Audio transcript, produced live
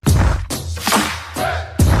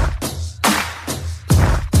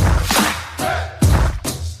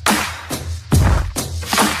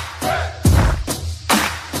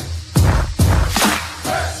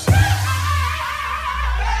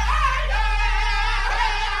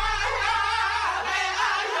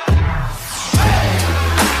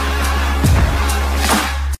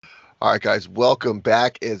All right, guys, welcome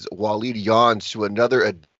back as Waleed yawns to another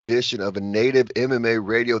edition of a Native MMA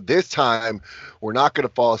Radio. This time, we're not going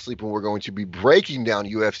to fall asleep and we're going to be breaking down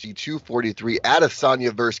UFC 243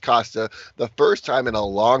 Adesanya versus Costa. The first time in a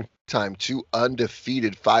long time, two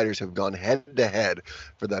undefeated fighters have gone head to head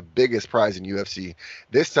for the biggest prize in UFC.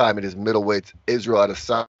 This time it is middleweights Israel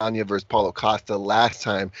Adesanya versus Paulo Costa. Last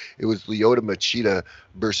time it was Lyoto Machida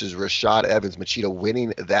versus Rashad Evans. Machida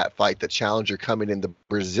winning that fight. The challenger coming in, the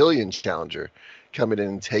Brazilian challenger coming in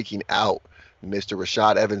and taking out Mr.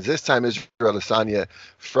 Rashad Evans. This time Israel Adesanya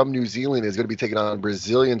from New Zealand is going to be taking on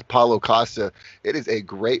Brazilian Paulo Costa. It is a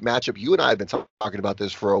great matchup. You and I have been talking about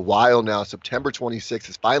this for a while now. September 26th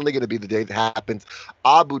is finally going to be the day that happens.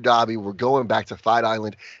 Abu Dhabi. We're going back to Fight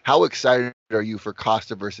Island. How excited are you for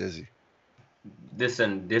Costa versus Izzy?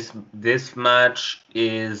 Listen, this match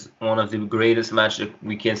is one of the greatest matches that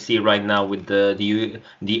we can see right now with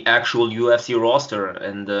the actual UFC roster,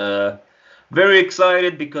 and very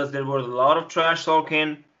excited because there was a lot of trash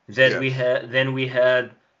talking. Then we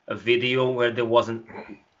had a video where there wasn't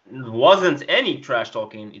any trash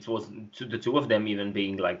talking. It was the two of them even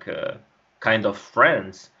being like kind of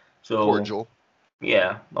friends. So cordial.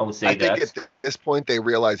 Yeah, I would say I think at this point they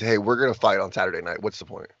realize, hey, we're gonna fight on Saturday night. What's the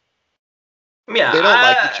point? Yeah, they don't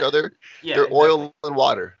like each other. Yeah, They're exactly. oil and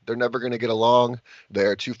water. They're never going to get along.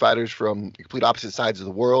 They're two fighters from complete opposite sides of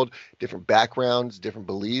the world, different backgrounds, different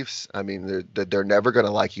beliefs. I mean, they're never going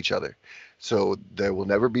to like each other. So they will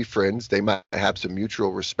never be friends. They might have some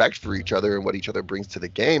mutual respect for each other and what each other brings to the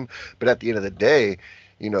game. But at the end of the day,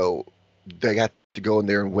 they got to go in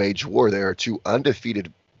there and wage war. There are two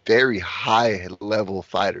undefeated, very high level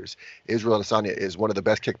fighters. Israel Adesanya is one of the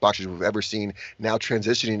best kickboxers we've ever seen. Now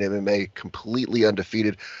transitioning to MMA, completely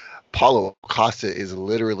undefeated. Paulo Costa is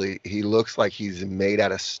literally, he looks like he's made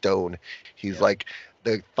out of stone. He's like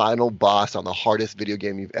the final boss on the hardest video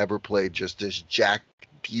game you've ever played. Just this Jack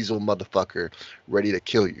Diesel motherfucker ready to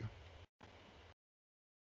kill you.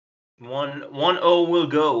 1-0 will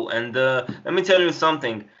go, and let me tell you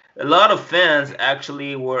something. A lot of fans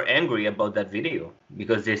actually were angry about that video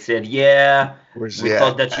because they said,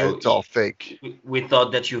 thought that it's all fake. We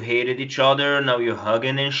thought that you hated each other. Now you're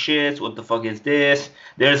hugging and shit. What the fuck is this?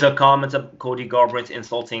 There's a comment of Cody Garbrandt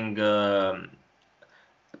insulting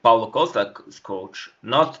Paulo Costa's coach,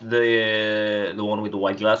 not the one with the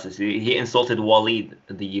white glasses. He insulted Waleed,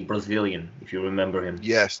 the Brazilian, if you remember him.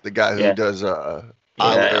 Yes, the guy who does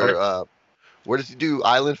what does he do?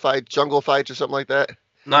 Island fights, jungle fights, or something like that?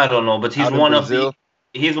 I don't know, but he's one of the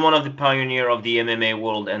pioneer of the MMA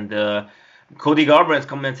world, and Cody Garbrandt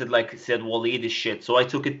commented said Waleed is shit. So I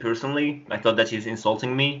took it personally. I thought that he's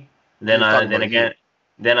insulting me. Then I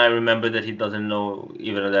remembered that he doesn't know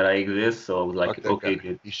even that I exist. So I was like, okay,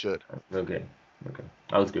 good. He should. Okay,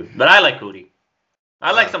 that was good. But I like Cody.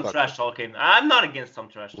 I like some trash talking. I'm not against some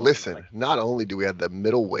trash talking. Listen, not only do we have the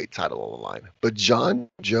middleweight title on the line, but Jon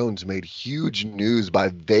Jones made huge news by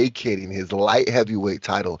vacating his light heavyweight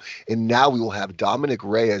title. And now we will have Dominic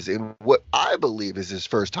Reyes in what I believe is his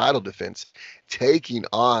first title defense, taking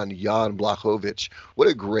on Jan Blachowicz. What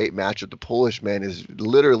a great matchup. The Polish man has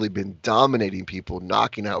literally been dominating people,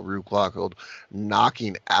 knocking out Rook Rockhold,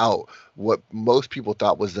 knocking out what most people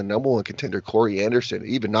thought was the number one contender, Corey Anderson,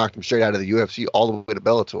 even knocked him straight out of the UFC all the way to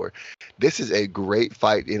Bellator. This is a great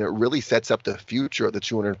fight, and it really sets up the future of the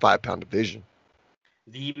 205-pound division.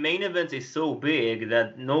 The main event is so big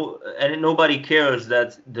that nobody cares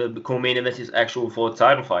that the co-main event is actual for a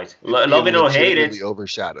title fight. Love it or hate it,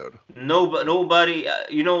 overshadowed. Nobody.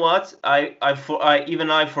 You know what? I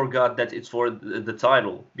forgot that it's for the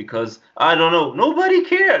title because I don't know. Nobody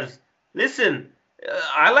cares. Listen,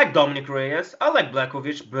 I like Dominic Reyes. I like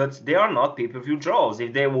Blachowicz, but they are not pay-per-view draws.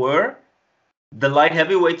 If they were, the light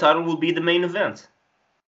heavyweight title will be the main event.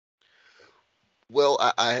 Well,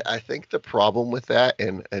 I think the problem with that,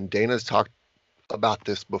 and Dana's talked about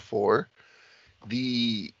this before, out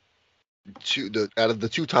of the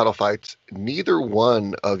two title fights, neither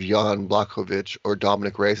one of Jan Blachowicz or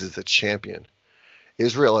Dominic Reyes is a champion.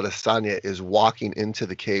 Israel Adesanya is walking into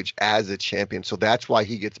the cage as a champion, so that's why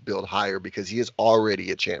he gets billed higher, because he is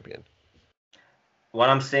already a champion. What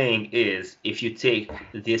I'm saying is, if you take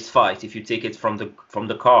this fight, if you take it from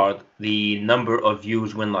the card, the number of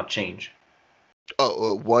views will not change.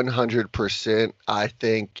 Oh, 100%. I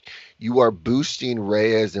think you are boosting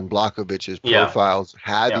Reyes and Blachowicz's profiles,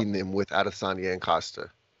 having them with Adesanya and Costa.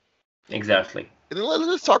 Exactly. And then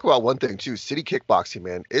let's talk about one thing too. City Kickboxing,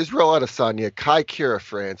 man. Israel Adesanya, Kai Kira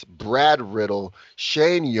France, Brad Riddle,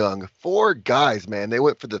 Shane Young. 4 guys, man. They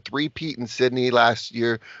went for the 3-peat in Sydney last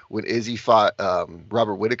year when Izzy fought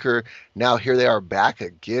Robert Whitaker. Now here they are back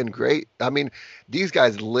again. Great. I mean, these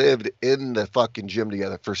guys lived in the fucking gym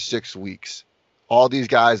together for 6 weeks. All these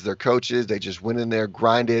guys, they're coaches. They just went in there,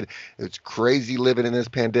 grinded. It's crazy living in this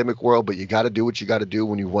pandemic world, but you got to do what you got to do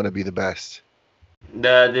when you want to be the best.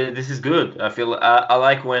 This is good. I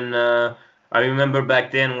like when I remember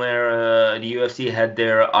back then where the UFC had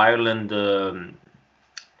their Ireland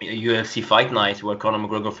UFC fight night where Conor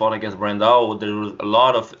McGregor fought against Brandao. There was a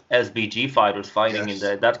lot of SBG fighters fighting in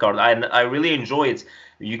that card. I really enjoy it.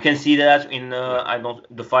 You can see that in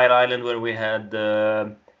the Fight Island where we had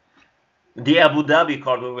the Abu Dhabi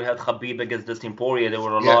card where we had Khabib against Dustin Poirier. There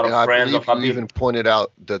were a lot of friends of Khabib. You even pointed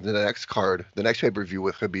out that the next card, the next pay-per-view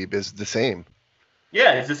with Khabib is the same.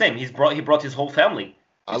 Yeah, it's the same. He brought his whole family.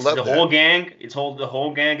 I love the whole gang. It's the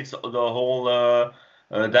whole gang. It's the whole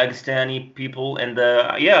Dagestani people, and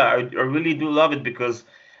I really do love it because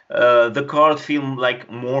the card feel like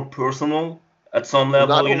more personal at some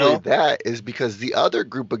level. Not only that is because the other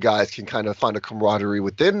group of guys can kind of find a camaraderie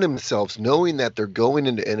within themselves, knowing that they're going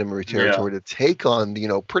into enemy territory to take on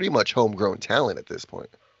pretty much homegrown talent at this point.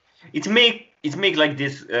 It make like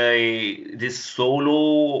this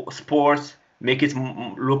solo sport. Make it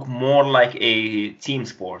look more like a team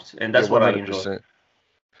sport, and that's what I enjoy.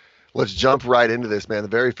 Let's jump right into this, man. The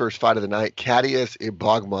very first fight of the night, Khadijas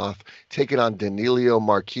Ibragimov taking on Danilo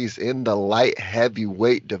Marques in the light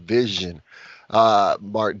heavyweight division.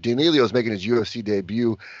 Danilo is making his UFC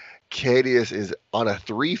debut. Khadijas is on a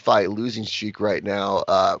 3-fight losing streak right now.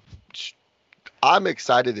 I'm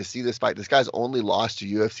excited to see this fight. This guy's only lost to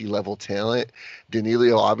UFC level talent.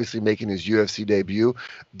 Danilo obviously making his UFC debut.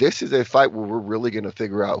 This is a fight where we're really going to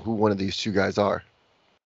figure out who one of these two guys are.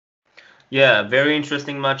 Yeah, very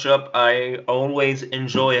interesting matchup. I always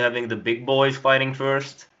enjoy having the big boys fighting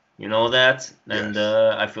first. You know that? And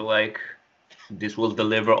yes. I feel like this will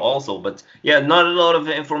deliver also. But yeah, not a lot of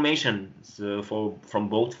information from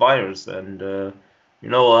both fighters. And you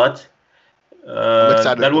know what? I'm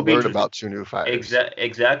excited to learn about 2 new fighters.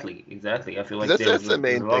 Exactly. I feel like that's the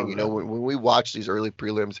main thing. When we watch these early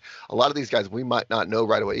prelims, a lot of these guys we might not know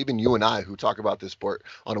right away. Even you and I, who talk about this sport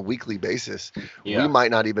on a weekly basis, we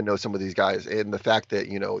might not even know some of these guys. And the fact that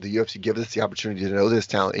the UFC gives us the opportunity to know this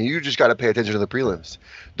talent, and you just got to pay attention to the prelims.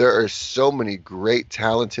 There are so many great,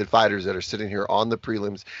 talented fighters that are sitting here on the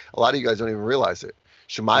prelims. A lot of you guys don't even realize it.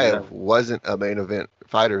 Chimaev wasn't a main event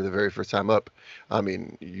fighter the very first time up. I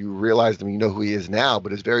mean, you realize him, you know who he is now,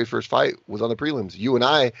 but his very first fight was on the prelims. You and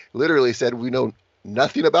I literally said we know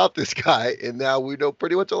nothing about this guy, and now we know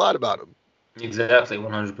pretty much a lot about him. Exactly,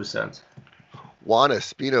 100%. Juan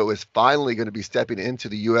Espino is finally going to be stepping into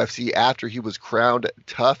the UFC after he was crowned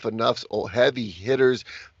Tough Enough's heavy hitters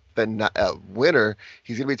winner.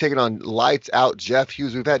 He's going to be taking on lights out Jeff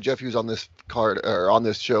Hughes. We've had Jeff Hughes on this card or on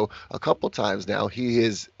this show a couple times now. He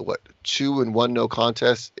is 2-1 no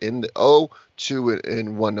contest in the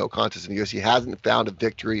 2-1 no contest in the UFC. He hasn't found a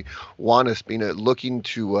victory. Juan Espino looking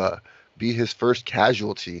to be his first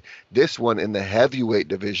casualty. This one in the heavyweight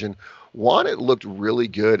division. Juan, it looked really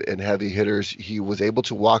good in heavy hitters. He was able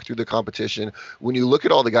to walk through the competition. When you look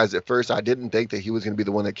at all the guys at first, I didn't think that he was going to be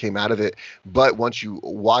the one that came out of it. But once you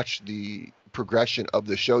watch the progression of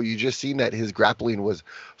the show, you just seen that his grappling was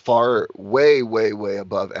far, way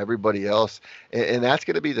above everybody else. And that's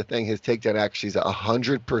going to be the thing. His takedown actually is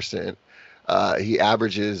 100%. He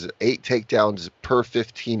averages 8 takedowns per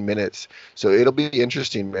 15 minutes. So it'll be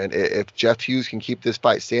interesting, man. If Jeff Hughes can keep this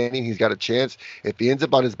fight standing, he's got a chance. If he ends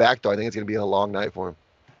up on his back, though, I think it's going to be a long night for him.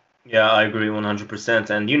 Yeah, I agree 100%.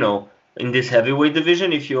 And, in this heavyweight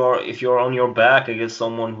division, if you're on your back against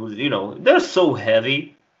someone who's, they're so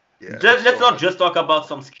heavy. Yeah, let's not just talk about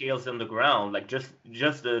some scales on the ground, like just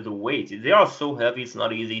the weight. They are so heavy, it's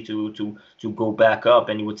not easy to go back up,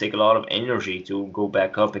 and it would take a lot of energy to go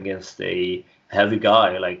back up against a heavy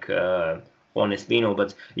guy like Juan Espino.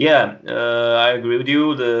 But yeah, I agree with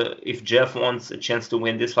you. If Jeff wants a chance to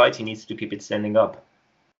win this fight, he needs to keep it standing up.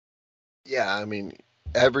 Yeah, I mean,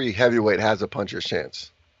 every heavyweight has a puncher's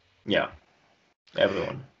chance. Yeah,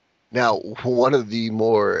 everyone. Now, one of the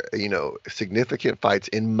more, significant fights,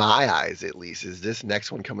 in my eyes at least, is this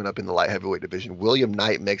next one coming up in the light heavyweight division. William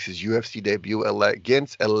Knight makes his UFC debut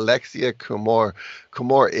against Alexia Kumar.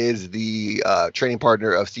 Kumar is the training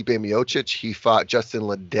partner of Stipe Miocic. He fought Justin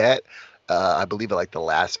Ledet I believe, like the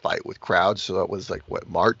last fight with crowds. So that was like what,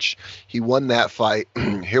 March. He won that fight.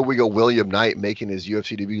 Here we go, William Knight making his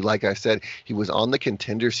UFC debut. Like I said, he was on the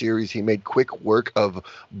Contender Series. He made quick work of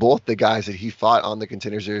both the guys that he fought on the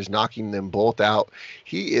Contender Series, knocking them both out.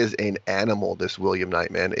 He is an animal, this William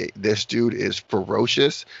Knight, man. This dude is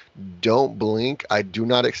ferocious. Don't blink. I do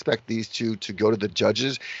not expect these two to go to the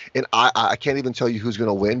judges, and I can't even tell you who's going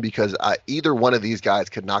to win, because either one of these guys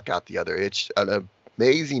could knock out the other. It's an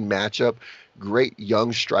amazing matchup, great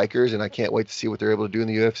young strikers, and I can't wait to see what they're able to do in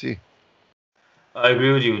the UFC. I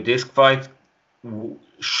agree with you. This fight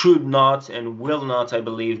should not and will not, I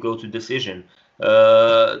believe, go to decision.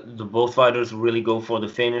 The both fighters really go for the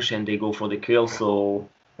finish and they go for the kill, so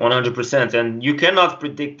 100%. And you cannot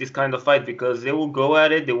predict this kind of fight because they will go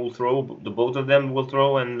at it, they will throw, the both of them will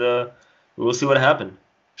throw, and we will see what happens.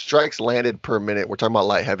 Strikes landed per minute. We're talking about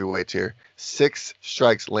light heavyweights here. 6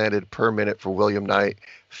 strikes landed per minute for William Knight,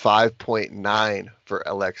 5.9 for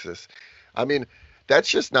Alexis. I mean, that's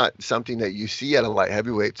just not something that you see at a light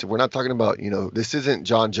heavyweight. So we're not talking about, this isn't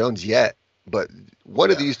John Jones yet, but one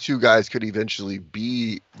of these two guys could eventually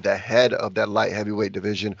be the head of that light heavyweight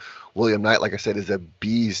division. William Knight, like I said, is a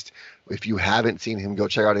beast. If you haven't seen him, go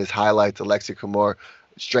check out his highlights. Alexei Kumar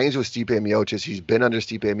strains with Stipe Miocic. He's been under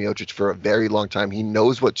Stipe Miocic for a very long time. He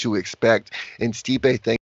knows what to expect. And Stipe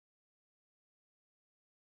thinks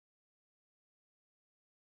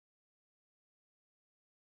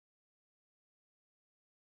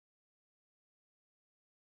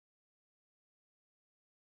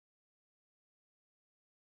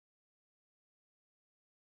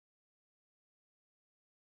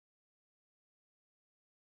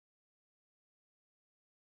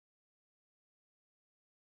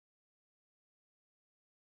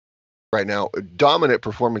right now, dominant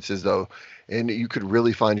performances though, and you could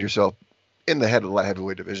really find yourself in the head of the light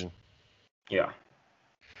heavyweight division. Yeah.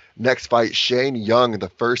 Next fight, Shane Young, the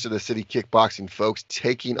first of the City Kickboxing folks,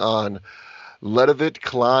 taking on Ludovit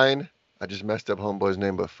Klein. I just messed up homeboy's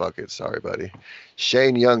name, but fuck it. Sorry, buddy.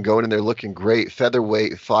 Shane Young going in there looking great.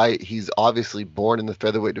 Featherweight fight. He's obviously born in the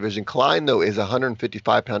featherweight division. Klein, though, is a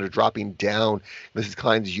 155-pounder dropping down. This is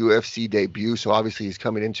Klein's UFC debut, so obviously he's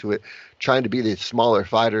coming into it trying to be the smaller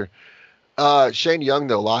fighter. Shane Young,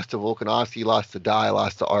 though, lost to Volkanovski, lost to Dye,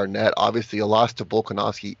 lost to Arnett. Obviously, a loss to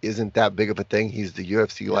Volkanovski isn't that big of a thing. He's the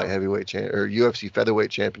UFC light heavyweight or UFC featherweight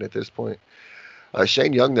champion at this point.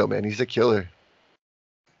 Shane Young, though, man, he's a killer.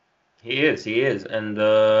 He is, and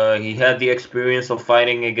he had the experience of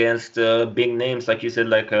fighting against big names, like you said,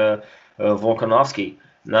 like Volkanovski.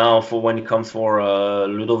 Now, for when it comes for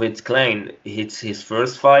Ludovit Klein, it's his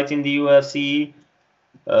first fight in the UFC.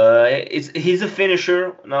 He's a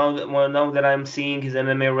finisher. Now that I'm seeing his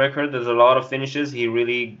MMA record, there's a lot of finishes. He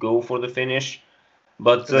really go for the finish.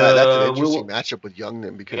 But that's an interesting matchup with Young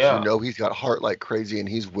then, because he's got heart like crazy and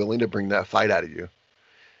he's willing to bring that fight out of you.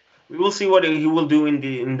 We will see what he will do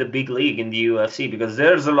in the big league, in the UFC, because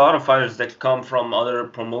there's a lot of fighters that come from other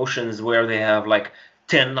promotions where they have like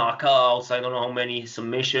 10 knockouts, I don't know how many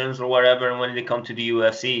submissions or whatever, and when they come to the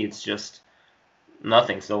UFC, it's just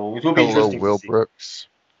nothing. So it will be interesting. Will Brooks.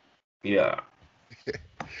 Yeah. Okay.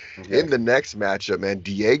 In the next matchup, man,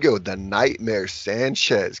 Diego the Nightmare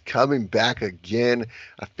Sanchez coming back again.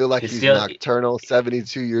 I feel like he's nocturnal,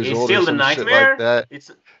 72 years old, still or some the nightmare? Shit like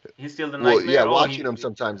that. He's still the nightmare? Well, yeah, watching him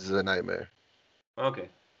sometimes is a nightmare. Okay.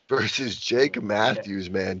 Versus Jake Matthews,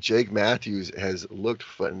 man. Jake Matthews has looked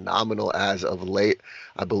phenomenal as of late.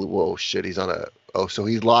 I believe, whoa, shit, he's on so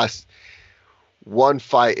he's lost one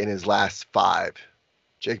fight in his last 5.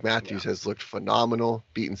 Jake Matthews has looked phenomenal,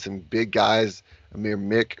 beating some big guys. Amir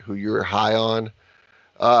Mick, who you're high on.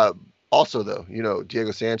 Also, though,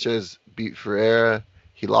 Diego Sanchez beat Ferreira.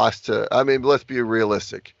 He lost to, let's be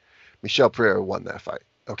realistic. Michel Pereira won that fight.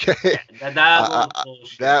 Okay?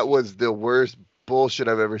 That was the worst bullshit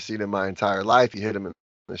I've ever seen in my entire life. He hit him in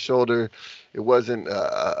the shoulder. It wasn't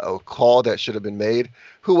a call that should have been made.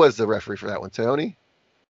 Who was the referee for that one? Tony?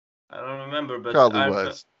 I don't remember, but probably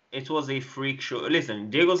was. It was a freak show. Listen,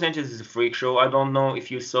 Diego Sanchez is a freak show. I don't know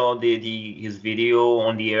if you saw his video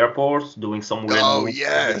on the airport doing some weird moves. Oh,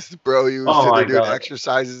 yes, bro. He was sitting there doing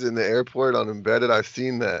exercises in the airport on embedded. I've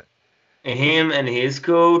seen that. Him and his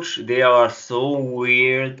coach, they are so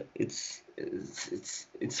weird. It's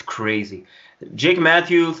crazy. Jake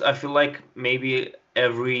Matthews, I feel like maybe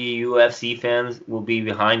every UFC fans will be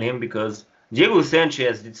behind him, because Diego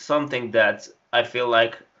Sanchez did something that I feel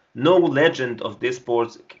like no legend of this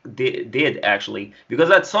sport did actually,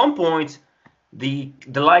 because at some point the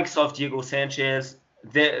likes of Diego Sanchez,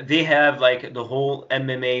 they have like the whole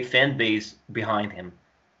MMA fan base behind him.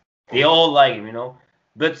 They all like him,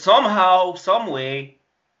 but somehow, some way,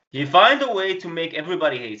 He find a way to make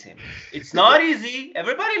everybody hate him. It's not easy.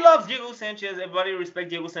 Everybody loves Diego Sanchez. Everybody respects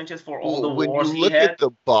Diego Sanchez for all the Well, when you wars he look at had. the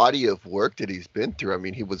body of work that he's been through, I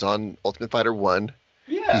mean, he was on Ultimate Fighter 1.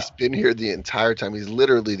 Yeah. He's been here the entire time. He's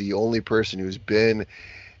literally the only person who's been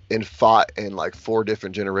and fought in like 4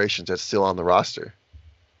 different generations that's still on the roster.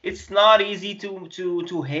 It's not easy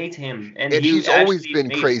to hate him, and And he he's always actually been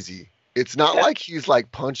made. crazy. It's not Yeah. like he's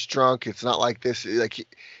like punch drunk. It's not like this. Like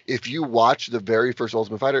if you watch the very first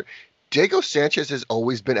Ultimate Fighter, Diego Sanchez has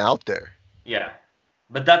always been out there. Yeah.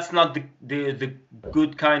 But that's not the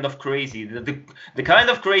good kind of crazy. The kind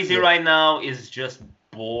of crazy right now is just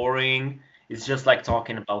boring. It's just like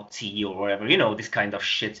talking about tea or whatever. This kind of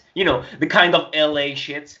shit. The kind of LA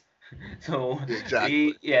shit. So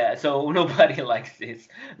Exactly. yeah, so nobody likes this.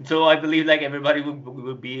 So I believe like everybody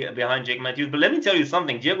would be behind Jake Matthews. But let me tell you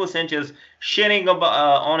something. Diego Sanchez shitting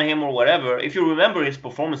on him or whatever. If you remember his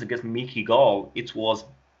performance against Mickey Gall, it was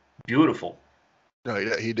beautiful. No,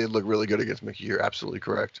 he did look really good against Mickey. You're absolutely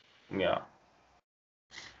correct. Yeah.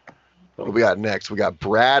 What we got next? We got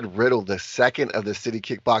Brad Riddle, the second of the City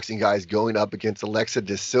Kickboxing guys, going up against Alexa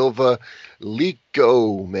Da Silva.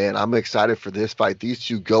 Lico, man, I'm excited for this fight. These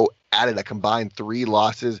two go at it. A combined 3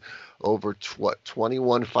 losses over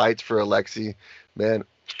 21 fights for Alexi. Man,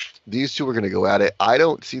 these two are going to go at it. I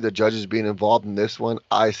don't see the judges being involved in this one.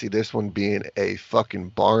 I see this one being a fucking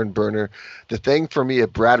barn burner. The thing for me,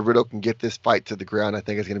 if Brad Riddle can get this fight to the ground, I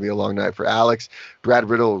think it's going to be a long night for Alex. Brad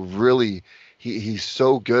Riddle really... He's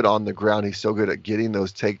so good on the ground. He's so good at getting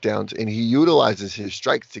those takedowns, and he utilizes his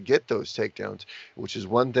strikes to get those takedowns, which is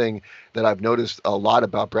one thing that I've noticed a lot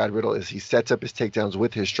about Brad Riddle is he sets up his takedowns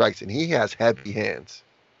with his strikes, and he has heavy hands.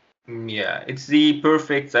 Yeah, it's the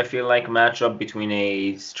perfect, I feel like, matchup between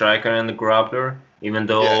a striker and a grappler, even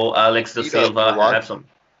though Alex Da Silva have some...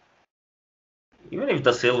 Even if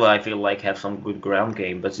Da Silva, I feel like, have some good ground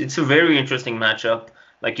game, but it's a very interesting matchup.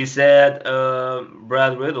 Like you said,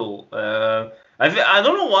 Brad Riddle. I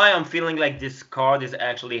don't know why I'm feeling like this card is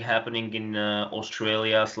actually happening in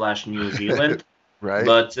Australia/New Zealand. Right.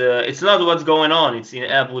 But it's not what's going on. It's in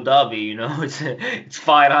Abu Dhabi, It's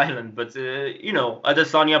Fight Island. But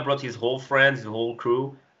Adesanya brought his whole friends, his whole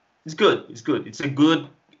crew. It's good. It's good. It's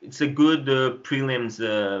a good prelims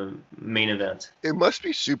main event. It must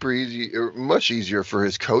be super easy, or much easier for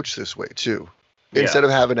his coach this way too. Instead of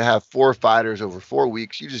having to have 4 fighters over 4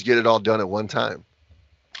 weeks, you just get it all done at one time.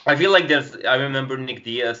 I feel like I remember Nick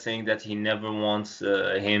Diaz saying that he never wants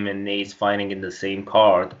him and Nate fighting in the same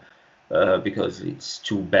card because it's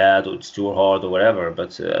too bad or it's too hard or whatever.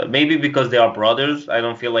 But maybe because they are brothers, I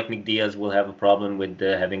don't feel like Nick Diaz will have a problem with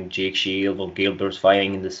having Jake Shield or Gilbert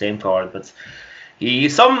fighting in the same card. But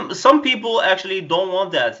some people actually don't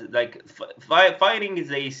want that. Like fighting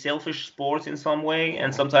is a selfish sport in some way,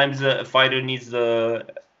 and sometimes a fighter needs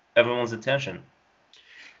everyone's attention.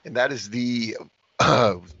 And that is the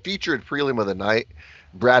featured prelim of the night.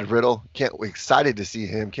 Brad Riddle, excited to see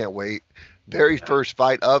him. Can't wait. Very first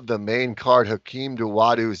fight of the main card. Hakeem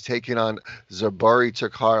Dawodu is taking on Zabari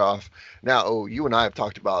Turkarov. Now, you and I have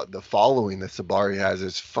talked about the following that Zabari has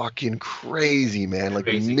is fucking crazy, man. Like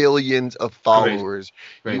millions of followers.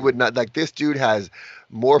 Crazy. You would not like this dude has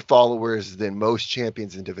more followers than most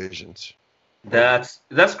champions in divisions. That's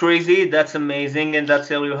crazy. That's amazing, and that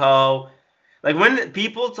tells you how. Like when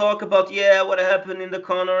people talk about what happened in the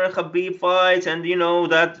Conor and Khabib fight, and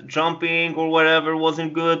that jumping or whatever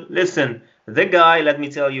wasn't good. Listen, the guy, let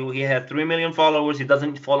me tell you, he had 3 million followers. He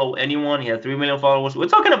doesn't follow anyone. He had 3 million followers. We're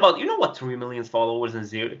talking about, what 3 million followers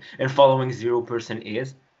and following 0%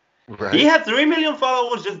 is. Right. He had 3 million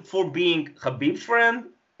followers just for being Khabib's friend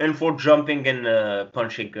and for jumping and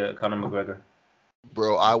punching Conor McGregor.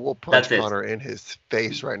 Bro, I will punch Conor in his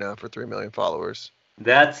face right now for 3 million followers.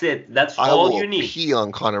 That's it. That's all you need. I will pee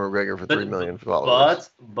on Conor McGregor for 3 million followers.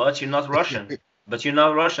 But you're not Russian. But you're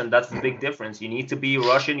not Russian. That's the big difference. You need to be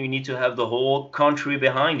Russian. You need to have the whole country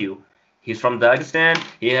behind you. He's from Dagestan.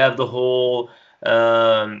 You have the whole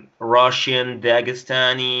Russian,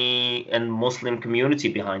 Dagestani, and Muslim community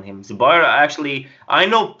behind him. Zabara actually, I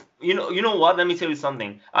know. You know what? Let me tell you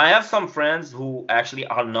something. I have some friends who actually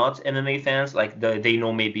are not MMA fans. Like they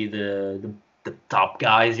know maybe the top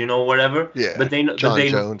guys, whatever. Yeah. But they know John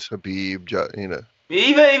Jones, Khabib,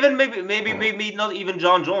 Even maybe not even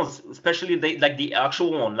John Jones, especially the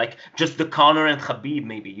actual one, like just the Conor and Khabib,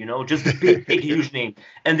 maybe, just the big huge name,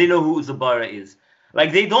 and they know who Zabara is.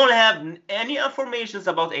 Like they don't have any information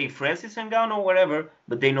about a Francis Ngannou or whatever,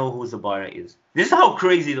 but they know who Zabara is. This is how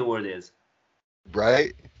crazy the world is.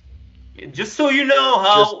 Right. Just so you know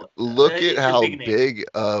how. Just look at how big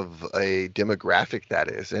of a demographic that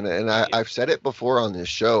is, and I've said it before on this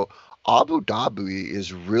show. Abu Dhabi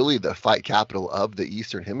is really the fight capital of the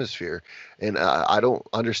Eastern Hemisphere. And I don't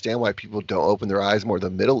understand why people don't open their eyes more. The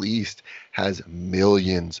Middle East has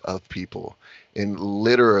millions of people. And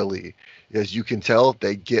literally, as you can tell,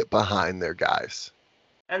 they get behind their guys.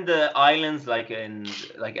 And the islands like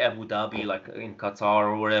Abu Dhabi, like in Qatar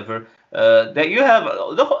or whatever, that you have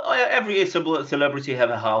every celebrity have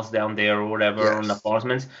a house down there or whatever, or an Yes.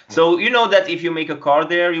 apartment. So you know that if you make a car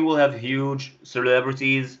there, you will have huge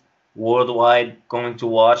celebrities worldwide going to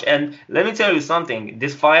watch. And let me tell you something,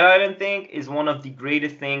 this Fight Island thing is one of the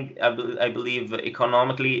greatest thing I believe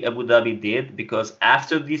economically Abu Dhabi did, because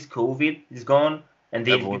after this COVID is gone and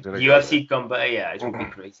the Everyone's going to go there. UFC come back, yeah, it will be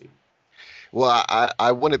crazy. Well,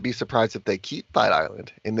 I wouldn't be surprised if they keep Fight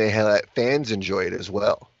Island and they let fans enjoy it as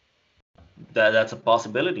well. That's a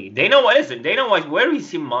possibility. Dana White, listen, Dana White, where he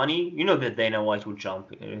see money, you know that Dana White would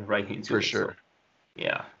jump right into For it. sure. So,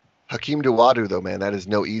 yeah. Hakeem Dawodu, though, man, that is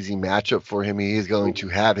no easy matchup for him. He is going to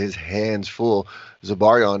have his hands full.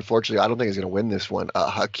 Zabaria, unfortunately, I don't think he's going to win this one.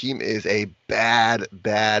 Hakeem is a bad,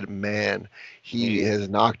 bad man. He has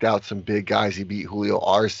knocked out some big guys. He beat Julio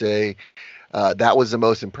Arce. That was the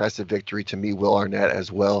most impressive victory to me. Will Arnett as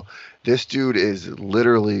well. This dude is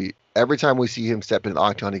literally, every time we see him step in the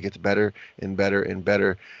octagon, he gets better and better and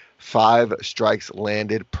better. 5 strikes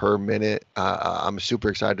landed per minute. I'm super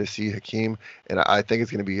excited to see Hakeem, and I think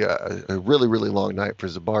it's going to be a really, really long night for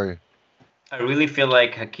Zabari. I really feel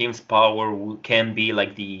like Hakeem's power can be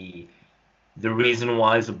like the reason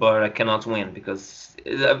why Zabara cannot win, because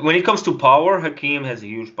when it comes to power, Hakeem has a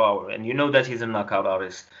huge power, and you know that he's a knockout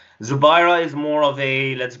artist. Zubaira is more of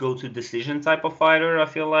a let's go to decision type of fighter, I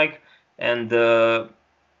feel like, and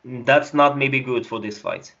that's not maybe good for this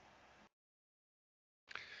fight.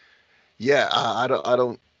 Yeah, I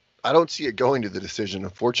don't see it going to the decision,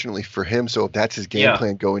 unfortunately for him. So if that's his game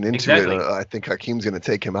plan going into exactly. it, I think Hakeem's going to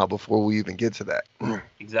take him out before we even get to that.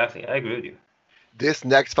 Exactly, I agree with you. This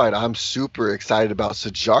next fight, I'm super excited about.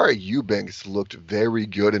 Sijara Eubanks looked very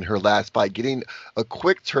good in her last fight, getting a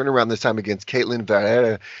quick turnaround this time against Caitlin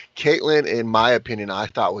Vieira. Caitlin, in my opinion, I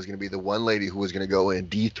thought was going to be the one lady who was going to go and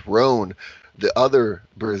dethrone the other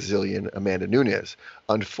Brazilian, Amanda Nunes.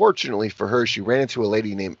 Unfortunately for her, she ran into a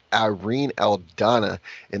lady named Irene Aldana,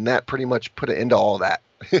 and that pretty much put an end to all that.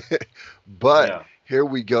 But here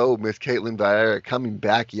we go, Miss Caitlin Vieira coming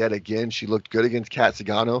back yet again. She looked good against Kat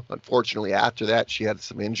Zingano. Unfortunately, after that, she had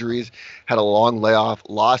some injuries, had a long layoff,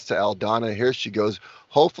 lost to Aldana. Here she goes,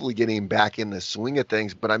 hopefully getting back in the swing of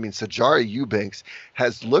things. But I mean, Sijara Eubanks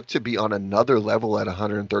has looked to be on another level at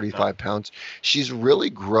 135 pounds. She's really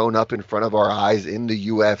grown up in front of our eyes in the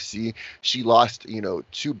UFC. She lost,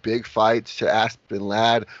 2 big fights to Aspen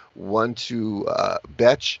Ladd, one to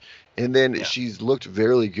Betch. And then she's looked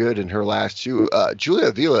very good in her last 2. Julia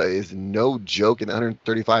Avila is no joke in the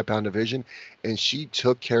 135-pound division, and she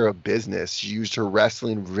took care of business. She used her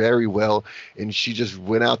wrestling very well, and she just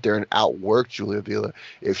went out there and outworked Julia Avila.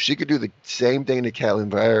 If she could do the same thing to Caitlin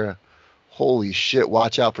Vieira, holy shit,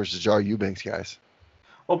 watch out for Sijara Eubanks, guys.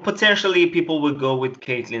 Well, potentially people would go with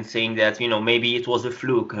Caitlin saying that, maybe it was a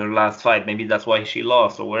fluke, her last fight. Maybe that's why she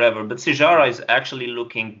lost or whatever. But Sijara is actually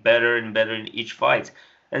looking better and better in each fight.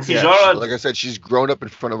 And Sijara, like I said, she's grown up in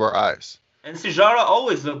front of our eyes. And Sijara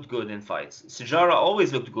always looked good in fights. Sijara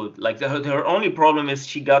always looked good. Like her only problem is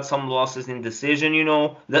she got some losses in decision.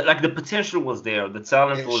 That like the potential was there, the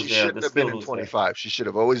talent was there. She shouldn't have been in 25. She should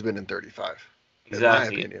have always been in 35. Exactly.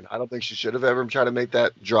 In my opinion, I don't think she should have ever tried to make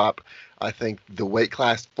that drop. I think the weight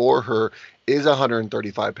class for her is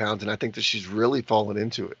 135 pounds, and I think that she's really fallen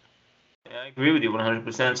into it. Yeah, I agree with you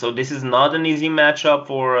 100%. So this is not an easy matchup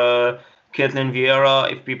for Caitlin Vieira.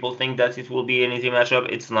 If people think that it will be an easy matchup,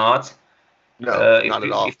 it's not. No, not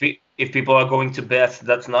at all. If people are going to bet,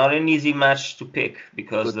 that's not an easy match to pick,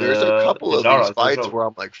 because but there's a couple of these fights where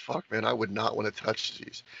I'm like, fuck, man, I would not want to touch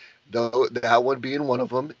these. Though that one being one of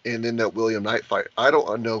them, and then that William Knight fight. I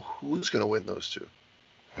don't know who's going to win those 2.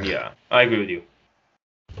 Yeah, I agree with you.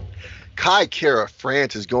 Kai Kara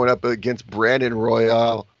France is going up against Brandon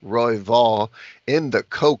Royval in the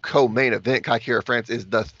co-main event. Kai Kara France is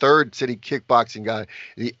the third city kickboxing guy.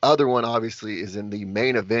 The other one, obviously, is in the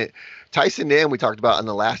main event. Tyson Nam, we talked about in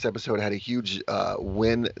the last episode, had a huge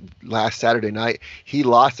win last Saturday night. He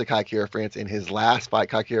lost to Kai Kara France in his last fight.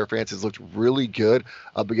 Kai Kara France has looked really good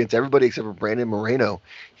up against everybody except for Brandon Moreno.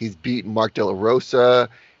 He's beaten Mark De La Rosa.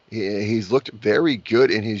 He's looked very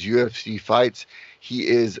good in his UFC fights. He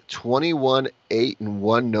is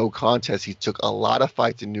 21-8-1 no contest. He took a lot of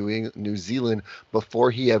fights in New Zealand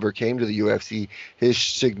before he ever came to the UFC. His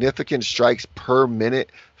significant strikes per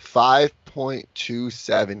minute,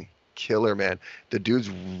 5.27. killer, man. The dude's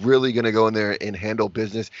really going to go in there and handle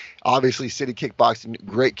business. Obviously, City Kickboxing,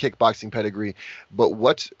 great kickboxing pedigree. But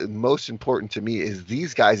what's most important to me is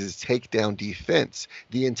these guys' takedown defense.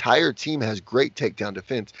 The entire team has great takedown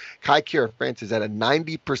defense. Kai Kara France is at a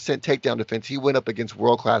 90% takedown defense. He went up against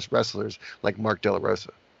world-class wrestlers like Mark De La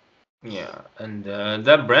Rosa. Yeah, and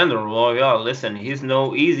that Brandon Royval, listen, he's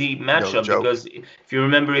no easy matchup because if you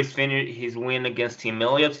remember his win against Tim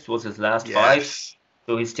Elliott, it was his last fight.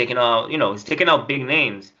 So he's taking out big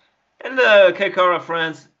names. And Kai Kara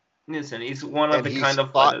France, listen, he's one of the kind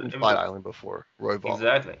of fought in Fight Island before, Royval.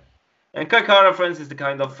 Exactly. And Kai Kara France is the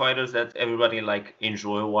kind of fighters that everybody like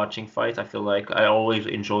enjoy watching fight. I feel like I always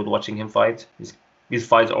enjoyed watching him fight. His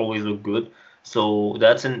fights always look good. So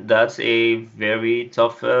that's a very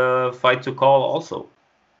tough fight to call also.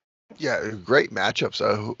 Yeah, great matchup.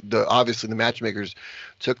 So obviously the matchmakers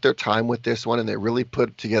took their time with this one and they really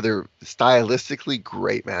put together stylistically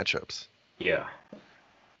great matchups. Yeah.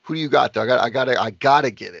 Who do you got though? I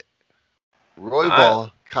gotta get it.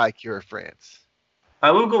 Royval, Kai Kara France.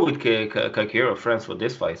 I will go with Kai Kara France for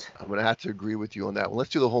this fight. I'm gonna have to agree with you on that one.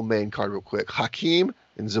 Let's do the whole main card real quick. Hakeem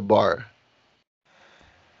and Zabara.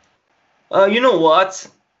 You know what?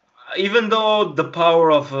 Even though the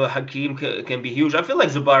power of Hakeem can be huge, I feel like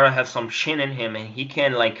Zabara has some shin in him, and he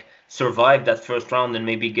can like survive that first round and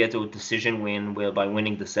maybe get a decision win by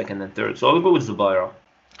winning the second and third. So I'll go with Zabara.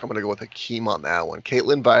 I'm gonna go with Hakeem on that one.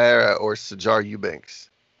 Caitlin Vieira or Sijara Eubanks.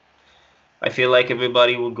 I feel like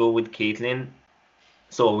everybody will go with Caitlin,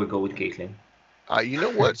 so I will go with Caitlin. You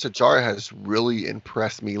know what? Sijara has really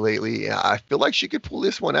impressed me lately. I feel like she could pull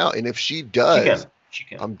this one out, and if she does. She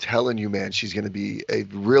can. I'm telling you, man, she's going to be a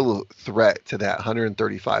real threat to that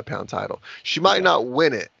 135-pound title. She might not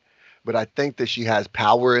win it, but I think that she has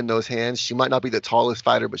power in those hands. She might not be the tallest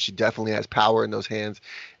fighter, but she definitely has power in those hands.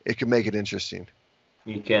 It could make it interesting.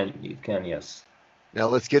 You can, yes. Now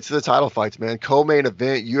let's get to the title fights, man. Co-main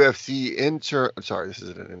event, UFC this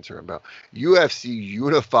isn't an interim belt. UFC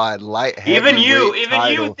Unified Light Heavyweight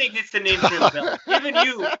Even you think it's an interim belt. Even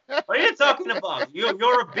you. What are you talking about?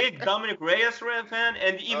 You're a big Dominic Reyes fan,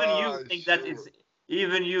 and even you think that it's.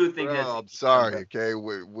 Even you think that. I'm sorry, okay.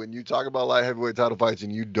 When you talk about light heavyweight title fights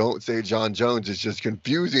and you don't say John Jones, it's just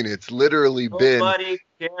confusing. It's literally Nobody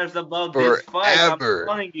cares about this fight. I'm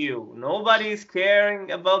telling you, nobody's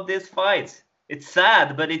caring about this fight. It's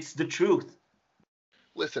sad, but it's the truth.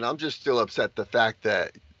 Listen, I'm just still upset the fact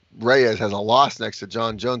that Reyes has a loss next to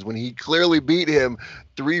John Jones when he clearly beat him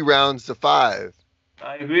 3 rounds to 5.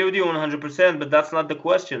 I agree with you 100%, but that's not the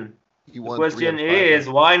question. The question is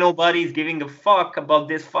why nobody's giving a fuck about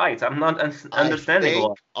this fight. I'm not understanding. I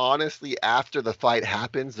think, honestly, after the fight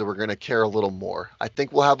happens, that we're going to care a little more. I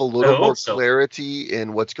think we'll have a little more clarity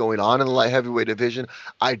in what's going on in the light heavyweight division.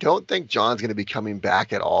 I don't think John's going to be coming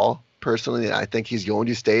back at all. Personally, I think he's going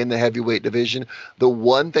to stay in the heavyweight division. The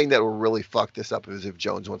one thing that will really fuck this up is if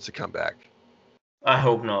Jones wants to come back. I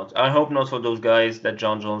hope not. I hope not for those guys that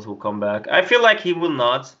John Jones will come back. I feel like he will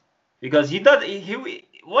not, because he does.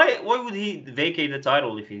 Why would he vacate the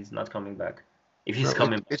title if he's not coming back? If he's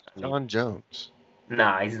coming back, it's John Jones.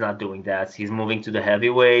 Nah, he's not doing that. He's moving to the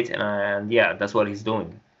heavyweight, and yeah, that's what he's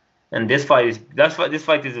doing. And this fight is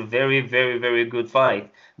a very, very, very good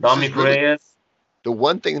fight. Dominic Reyes. The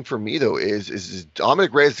one thing for me, though, is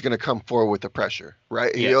Dominic Reyes is going to come forward with the pressure,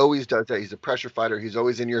 right? Yeah. He always does that. He's a pressure fighter. He's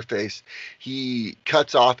always in your face. He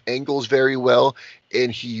cuts off angles very well,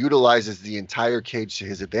 and he utilizes the entire cage to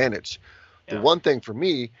his advantage. Yeah. The one thing for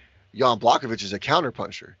me, Jan Blachowicz is a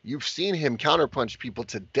counterpuncher. You've seen him counterpunch people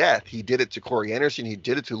to death. He did it to Corey Anderson. He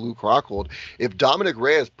did it to Luke Rockhold. If Dominic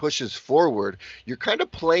Reyes pushes forward, you're kind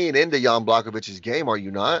of playing into Jan Blachowicz's game, are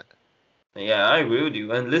you not? Yeah, I agree with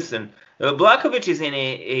you. And listen, Blachowicz is in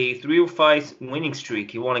a 3-fight winning streak.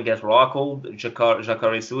 He won against Rockhold,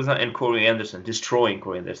 Jacare Souza, and Corey Anderson, destroying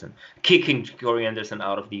Corey Anderson, kicking Corey Anderson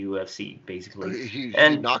out of the UFC, basically. He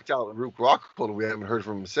knocked out Luke Rockhold. We haven't heard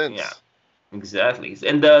from him since. Yeah, exactly.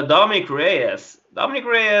 And Dominic Reyes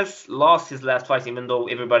lost his last fight, even though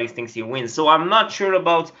everybody thinks he wins. So I'm not sure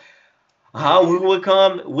about how he will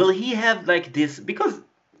come. Will he have like this? Because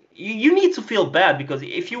you need to feel bad, because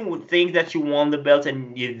if you think that you won the belt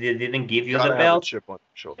and they didn't give you the belt, chip on your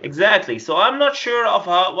shoulder. Exactly. So I'm not sure of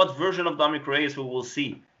what version of Dominic Reyes we will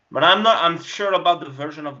see, but I'm sure about the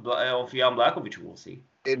version of Jan Blachowicz we will see.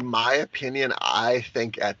 In my opinion, I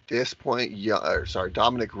think at this point,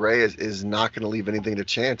 Dominic Reyes is not going to leave anything to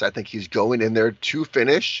chance. I think he's going in there to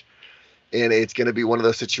finish, and it's going to be one of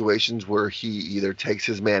those situations where he either takes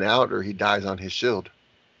his man out or he dies on his shield.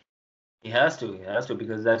 He has to,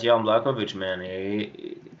 because that's Jan Blachowicz, man.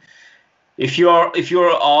 if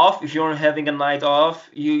you're having a night off,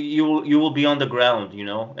 you will be on the ground,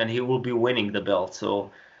 and he will be winning the belt.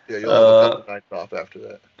 So Yeah, you'll have a couple nights off after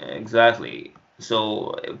that. exactly.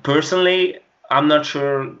 So personally, I'm not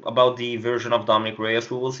sure about the version of Dominic Reyes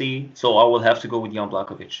we will see. So I will have to go with Jan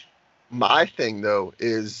Blachowicz. My thing though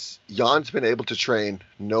is Jan's been able to train,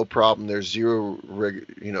 no problem. There's zero,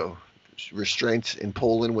 restraints in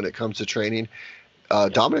Poland when it comes to training.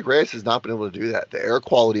 Dominic Reyes has not been able to do that. The air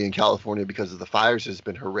quality in California because of the fires has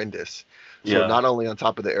been horrendous. So not only on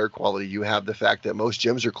top of the air quality, you have the fact that most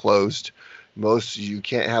gyms are closed. You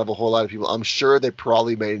can't have a whole lot of people. I'm sure they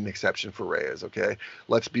probably made an exception for Reyes. Okay,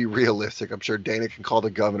 let's be realistic. I'm sure Dana can call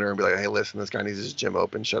the governor and be like, "Hey, listen, this guy needs his gym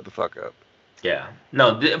open. Shut the fuck up." Yeah,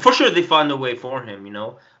 no, for sure they find a way for him,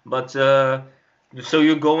 But so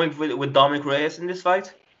you're going with Dominic Reyes in this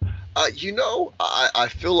fight? I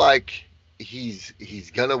feel like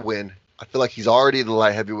he's gonna win. I feel like he's already the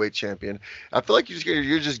light heavyweight champion. I feel like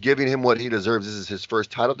you're just giving him what he deserves. This is his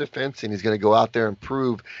first title defense, and he's gonna go out there and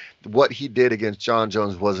prove what he did against Jon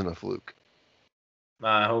Jones wasn't a fluke.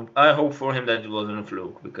 I hope for him that it wasn't a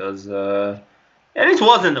fluke because and it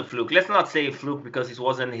wasn't a fluke. Let's not say a fluke because it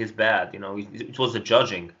wasn't his bad. It was the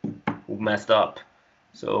judging who messed up.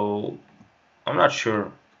 So I'm not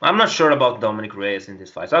sure. I'm not sure about Dominic Reyes in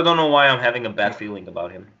this fight. So I don't know why I'm having a bad feeling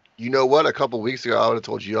about him. You know what? A couple weeks ago, I would have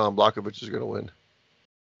told you Jan Blachowicz was going to win.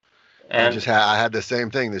 And I had the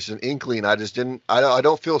same thing. There's an inkling. I just didn't. I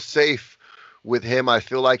don't feel safe with him. I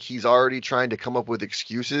feel like he's already trying to come up with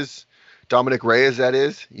excuses. Dominic Reyes, that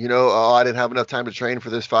is. I didn't have enough time to train for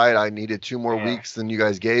this fight. I needed 2 more weeks than you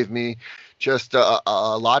guys gave me. Just a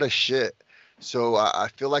lot of shit. So I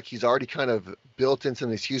feel like he's already kind of built in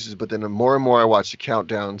some excuses, but then the more and more I watch the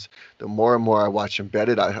countdowns, the more and more I watch him bet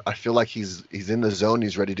it, I feel like he's in the zone.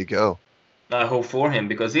 He's ready to go. I hope for him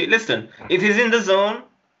because, listen, if he's in the zone,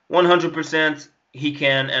 100% he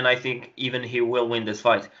can, and I think even he will win this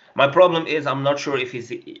fight. My problem is I'm not sure if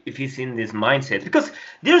he's in this mindset because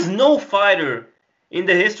there's no fighter in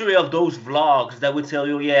the history of those vlogs that would tell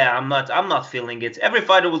you, yeah, I'm not feeling it. Every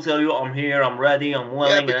fighter will tell you, I'm here, I'm ready, I'm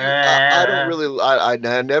willing. Yeah, I don't really.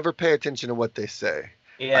 I never pay attention to what they say.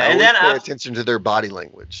 Yeah, I always pay attention to their body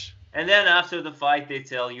language. And then after the fight, they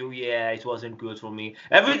tell you, yeah, it wasn't good for me.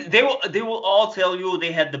 They will all tell you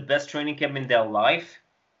they had the best training camp in their life.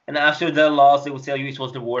 And after their loss, they will tell you it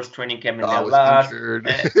was the worst training camp in their life.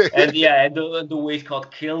 And the weight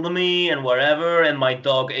cut killed me and whatever. And my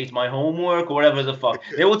dog ate my homework or whatever the fuck.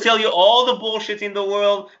 They will tell you all the bullshit in the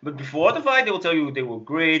world. But before the fight, they will tell you they were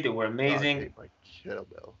great, they were amazing. I hate my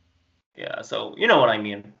kettlebell. Yeah, so you know what I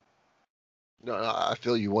mean. No, I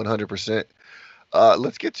feel you 100%.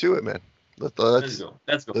 Let's get to it, man. Let's go.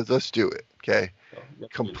 Let's do it. Okay.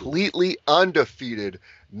 Completely undefeated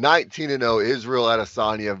 19-0 Israel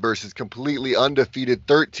Adesanya versus completely undefeated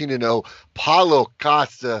 13-0 Paulo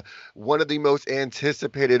Costa, one of the most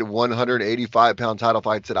anticipated 185-pound title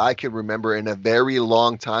fights that I can remember in a very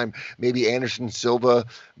long time. Maybe Anderson Silva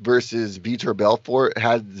versus Vitor Belfort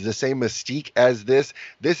has the same mystique as this.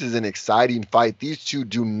 This is an exciting fight. These two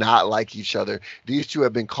do not like each other. These two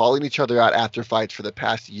have been calling each other out after fights for the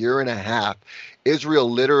past year and a half. Israel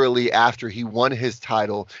literally, after he won his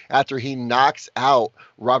title, after he knocks out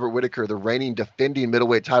Robert Whittaker, the reigning defending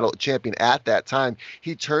middleweight title champion at that time,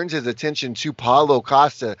 he turns his attention to Paulo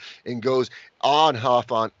Costa and goes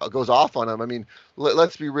off on him. I mean,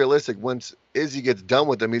 let's be realistic. Once Izzy gets done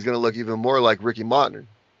with him, he's going to look even more like Ricky Martin.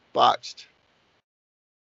 Botched.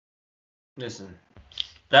 Listen,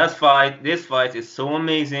 this fight is so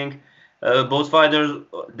amazing. Both fighters,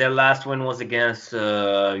 their last win was against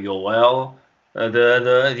Yoel.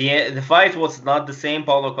 The fight was not the same.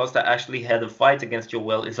 Paulo Costa actually had a fight against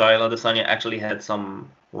Yoel. Israel Adesanya actually had some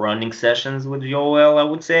running sessions with Yoel, I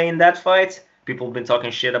would say, in that fight. People have been talking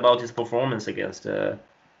shit about his performance against Yoel,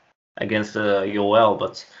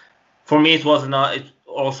 but for me it was not. It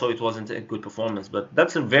wasn't a good performance. But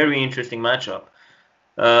that's a very interesting matchup.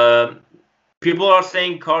 People are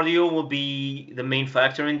saying cardio will be the main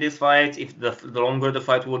factor in this fight. If the longer the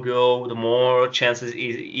fight will go, the more chances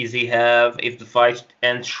Izzy have. If the fight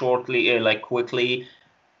ends shortly, quickly,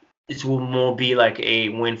 it will more be like a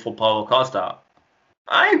win for Paulo Costa.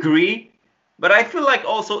 I agree, but I feel like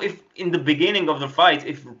also if in the beginning of the fight,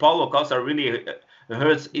 if Paulo Costa really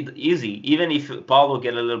hurts Izzy, even if Paulo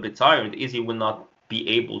get a little bit tired, Izzy will not be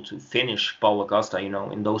able to finish Paulo Costa,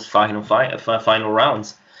 in those final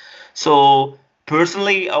rounds. So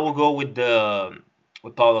personally, I will go with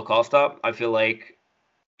Paulo Costa. I feel like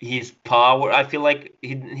his power. I feel like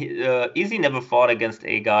Izzy never fought against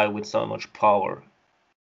a guy with so much power.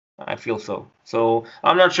 I feel so. So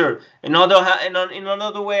I'm not sure. In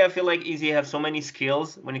another way, I feel like Izzy have so many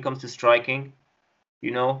skills when it comes to striking.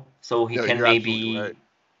 So he No, can you're absolutely right.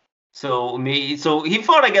 maybe. So he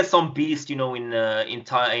fought against some beast, in Muay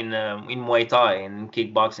Thai and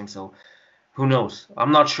kickboxing. So who knows?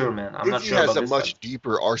 I'm not sure, man. I'm not Izzy sure has about a this guy. much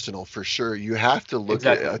deeper arsenal for sure. You have to look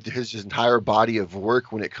at Exactly. his entire body of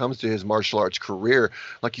work when it comes to his martial arts career.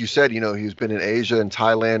 Like you said, he's been in Asia and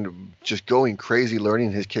Thailand, just going crazy,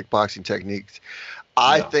 learning his kickboxing techniques.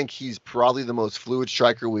 I Yeah. think he's probably the most fluid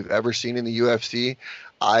striker we've ever seen in the UFC.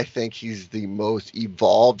 I think he's the most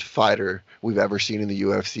evolved fighter we've ever seen in the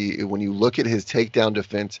UFC. When you look at his takedown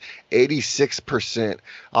defense, 86%.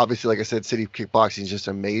 Obviously, like I said, City Kickboxing is just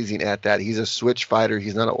amazing at that. He's a switch fighter.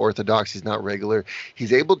 He's not an orthodox. He's not regular.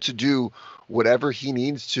 He's able to do whatever he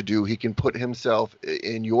needs to do. He can put himself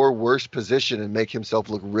in your worst position and make himself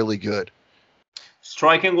look really good.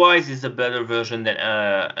 Striking wise, he's a better version than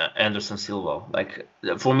Anderson Silva. Like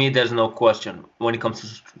for me, there's no question. When it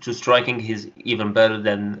comes to striking, he's even better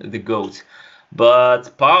than the GOAT.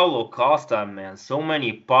 But Paulo Costa, man, so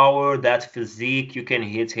many power, that physique, you can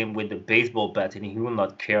hit him with the baseball bat and he will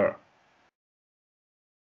not care.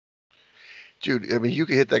 Dude, I mean, you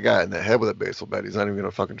can hit that guy in the head with a baseball bat. He's not even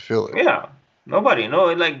gonna fucking feel it. Yeah, nobody.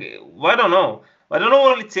 No, like I don't know. I don't know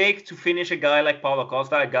what it takes to finish a guy like Paulo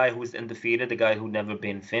Costa, a guy who's undefeated, a guy who never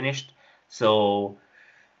been finished. So,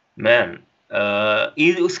 man,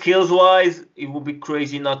 skills wise, it would be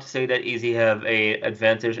crazy not to say that Izzy have a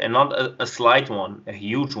advantage, and not a slight one, a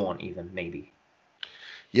huge one even maybe.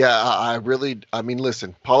 Yeah, I mean,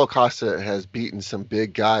 listen, Paulo Costa has beaten some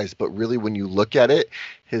big guys, but really, when you look at it,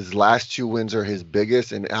 his last two wins are his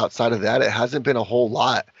biggest, and outside of that, it hasn't been a whole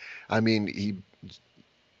lot. I mean,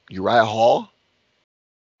 Uriah Hall.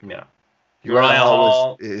 Yeah, Uriah Uriah Hall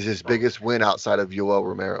Hall. is his biggest win outside of Yoel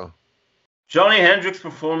Romero. Johnny Hendricks'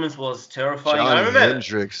 performance was terrifying. I Johnny remember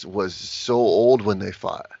Hendricks was so old when they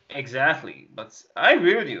fought. exactly, but I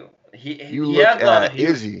agree with you. He You he look had a at huge.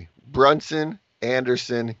 Izzy, Brunson,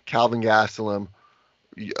 Anderson, Calvin Gastelum,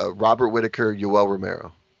 Robert Whitaker, Yoel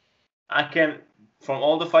Romero. I can, from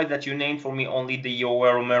all the fights that you named for me, only the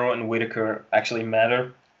Yoel Romero and Whitaker actually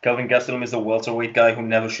matter. Kelvin Gastelum is a welterweight guy who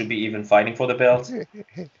never should be even fighting for the belt.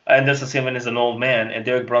 Anderson Silva is an old man, and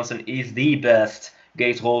Derek Brunson is the best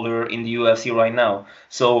gate holder in the UFC right now.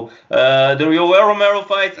 So the Yoel Romero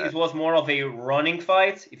fight, it was more of a running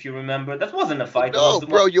fight, if you remember. That wasn't a fight. That was No, the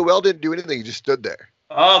bro, one. Yoel didn't do anything. He just stood there.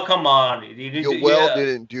 Oh, come on. Yoel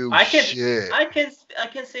didn't do I can shit. I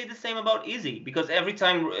can say the same about Izzy, because every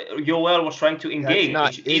time Yoel was trying to That's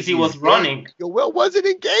not engage, Izzy Izzy's was game. running. Yoel wasn't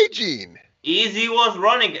engaging. Izzy was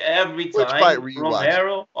running every Which fight time. were you watching?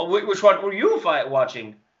 Romero. Oh, which one were you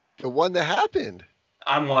watching? The one that happened.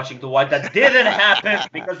 I'm watching the one that didn't happen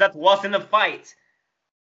because that wasn't a fight.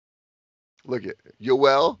 Look at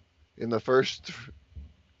Yoel in the first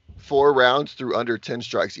 4 rounds threw under 10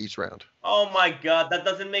 strikes each round. Oh my god, that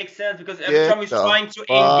doesn't make sense, because every Get time he's the trying to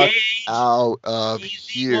fuck engage, out of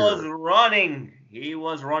Izzy was here. running. He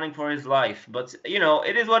was running for his life. But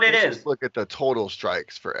it is what it Let's is. just look at the total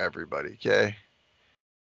strikes for everybody, okay?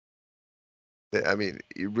 I mean,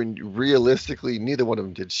 realistically, neither one of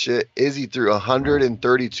them did shit. Izzy threw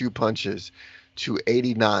 132 punches to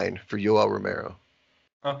 89 for Yoel Romero.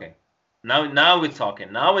 Okay. Now we're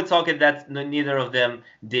talking. Now we're talking that neither of them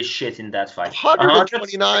did shit in that fight.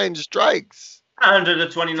 129 strikes.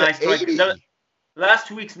 129 strikes. 80.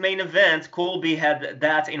 Last week's main event, Colby had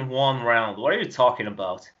that in one round. What are you talking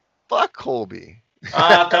about? Fuck Colby.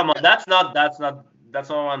 Come on. That's not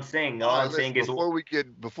what I'm saying. All All right, I'm saying listen, is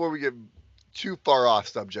before we get too far off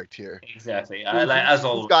subject here. exactly.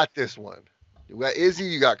 Who's got this one? You got Izzy,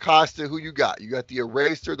 you got Costa. Who you got? You got the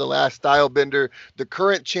eraser, the last style bender, the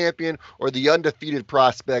current champion, or the undefeated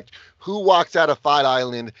prospect? Who walks out of Fight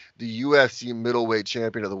Island the UFC middleweight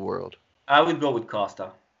champion of the world? I would go with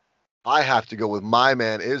Costa. I have to go with my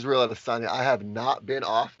man, Israel Adesanya. I have not been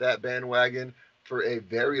off that bandwagon for a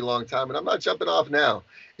very long time, and I'm not jumping off now.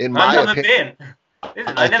 In my opinion,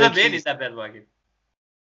 Listen, I've never been in that bandwagon.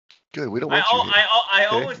 Good. We don't want you here. I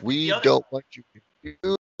always. We don't want you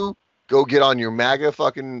here. You go get on your MAGA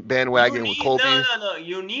fucking bandwagon with Colby. No.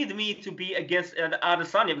 You need me to be against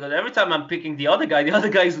Adesanya, because every time I'm picking the other guy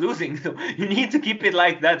is losing. So you need to keep it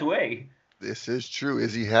like that way. This is true.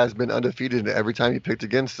 Izzy has been undefeated every time you picked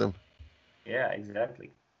against him. Yeah, exactly.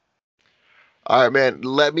 All right, man.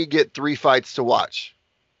 Let me get 3 fights to watch.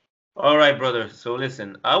 All right, brother. So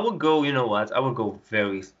listen, I will go. You know what? I will go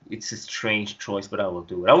it's a strange choice, but I will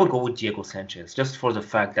do it. I will go with Diego Sanchez, just for the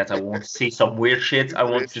fact that I want to see some weird shit. I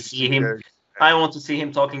want to see him. I want to see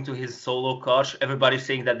him talking to his solo coach. Everybody's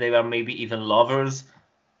saying that they are maybe even lovers.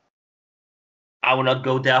 I will not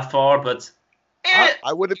go that far, but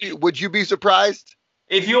I wouldn't be. Would you be surprised?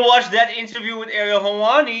 if you watch that interview with Ariel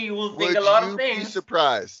Helwani, you will think a lot of Would things. you be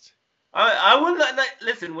surprised? I would not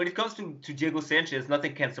listen. When it comes to Diego Sanchez,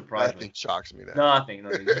 nothing can surprise me. Nothing shocks me now. Nothing.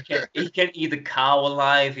 He can eat a cow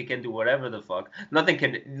alive. He can do whatever the fuck. Nothing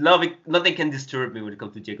can disturb me when it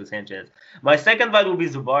comes to Diego Sanchez. My second fight will be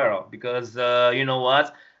Zubaira because you know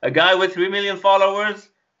what? A guy with 3 million followers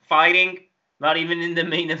fighting, not even in the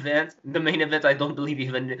main event. In the main event, I don't believe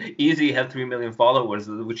even Easy have 3 million followers,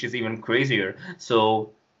 which is even crazier.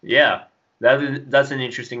 So yeah, that's an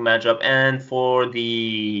interesting matchup. And for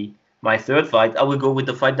my third fight, I will go with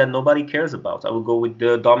the fight that nobody cares about. I will go with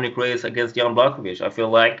the Dominic Reyes against Jan Blachowicz. I feel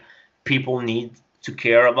like people need to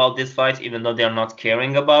care about this fight, even though they're not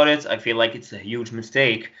caring about it. I feel like it's a huge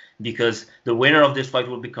mistake because the winner of this fight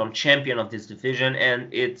will become champion of this division,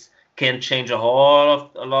 and it can change a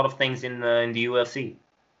lot of things in the UFC.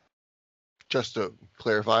 Just to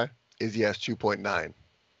clarify, Izzy has 2.9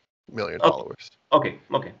 million followers. Okay.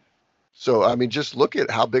 So, I mean, just look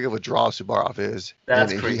at how big of a draw Subarov is.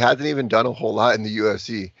 That's and crazy. He hasn't even done a whole lot in the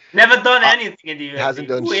UFC. Never done anything in the UFC. Hasn't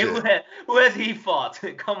done shit. Who has he fought?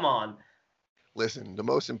 Come on. Listen, the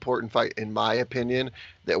most important fight, in my opinion,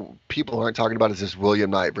 that people aren't talking about is this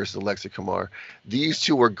William Knight versus Alexa Kumar. These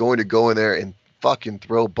two are going to go in there and fucking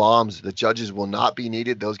throw bombs. The judges will not be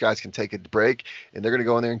needed. Those guys can take a break, and they're going to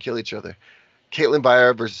go in there and kill each other. Caitlin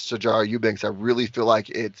Bayer versus Sijara Eubanks, I really feel like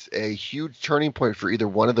it's a huge turning point for either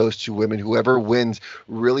one of those two women. Whoever wins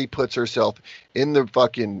really puts herself in the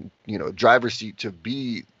fucking, driver's seat to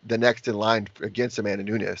be the next in line against Amanda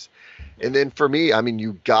Nunes. And then for me, I mean,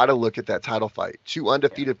 you got to look at that title fight. Two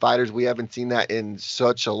undefeated fighters. We haven't seen that in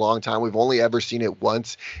such a long time. We've only ever seen it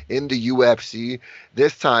once in the UFC.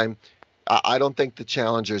 This time, I don't think the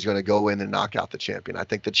challenger is going to go in and knock out the champion. I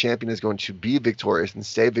think the champion is going to be victorious and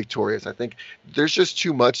stay victorious. I think there's just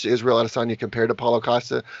too much to Israel Adesanya compared to Paulo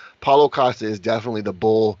Costa. Paulo Costa is definitely the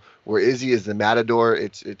bull, where Izzy is the matador.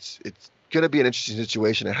 It's going to be an interesting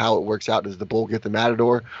situation and how it works out. Does the bull get the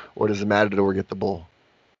matador, or does the matador get the bull?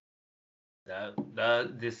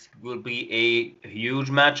 This will be a huge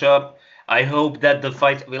matchup. I hope that the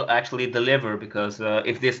fight will actually deliver, because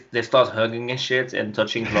if they start hugging and shit and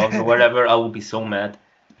touching gloves or whatever, I will be so mad.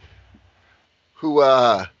 Who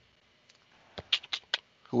else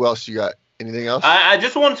you got? Anything else? I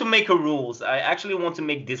just want to make a rules. I actually want to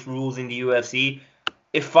make this rules in the UFC.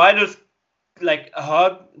 If fighters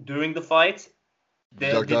hug during the fight,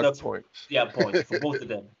 they deduct points. Yeah, points for both of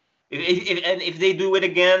them. If they do it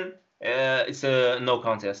again, it's a no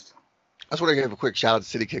contest. I just want to give a quick shout out to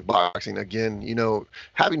City Kickboxing. Again,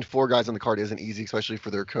 having 4 guys on the card isn't easy, especially for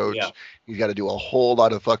their coach. Yeah. You got to do a whole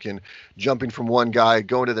lot of fucking jumping from one guy,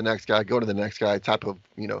 going to the next guy, type of,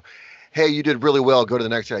 hey, you did really well, go to the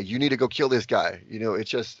next guy. You need to go kill this guy.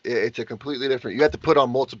 It's a completely different, you have to put on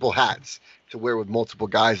multiple hats to wear with multiple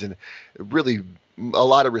guys. And really a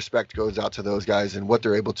lot of respect goes out to those guys and what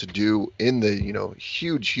they're able to do in the,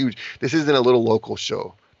 huge, this isn't a little local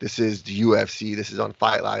show. This is the UFC. This is on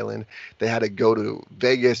Fight Island. They had to go to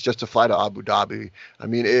Vegas just to fly to Abu Dhabi. I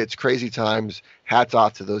mean, it's crazy times. Hats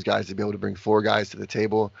off to those guys to be able to bring 4 guys to the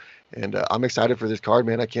table. And I'm excited for this card,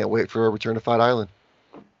 man. I can't wait for a return to Fight Island.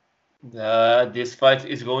 This fight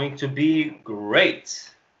is going to be great.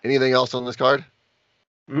 Anything else on this card?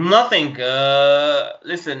 Nothing.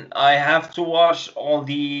 Listen, I have to watch all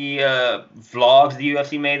the vlogs the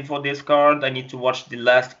UFC made for this card. I need to watch the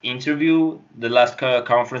last interview, the last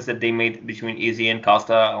conference that they made between Izzy and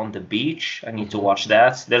Costa on the beach. I need to watch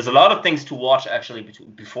that. There's a lot of things to watch, actually,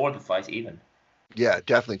 before the fight even. Yeah,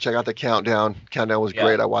 definitely. Check out the countdown. Countdown was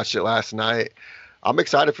great. I watched it last night. I'm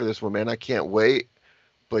excited for this one, man. I can't wait.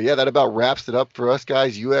 But yeah, that about wraps it up for us,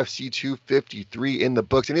 guys. UFC 253 in the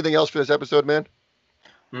books. Anything else for this episode, man?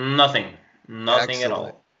 Nothing Excellent. At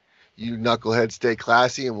all. You knuckleheads stay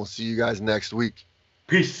classy, and we'll see you guys next week.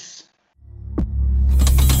 Peace.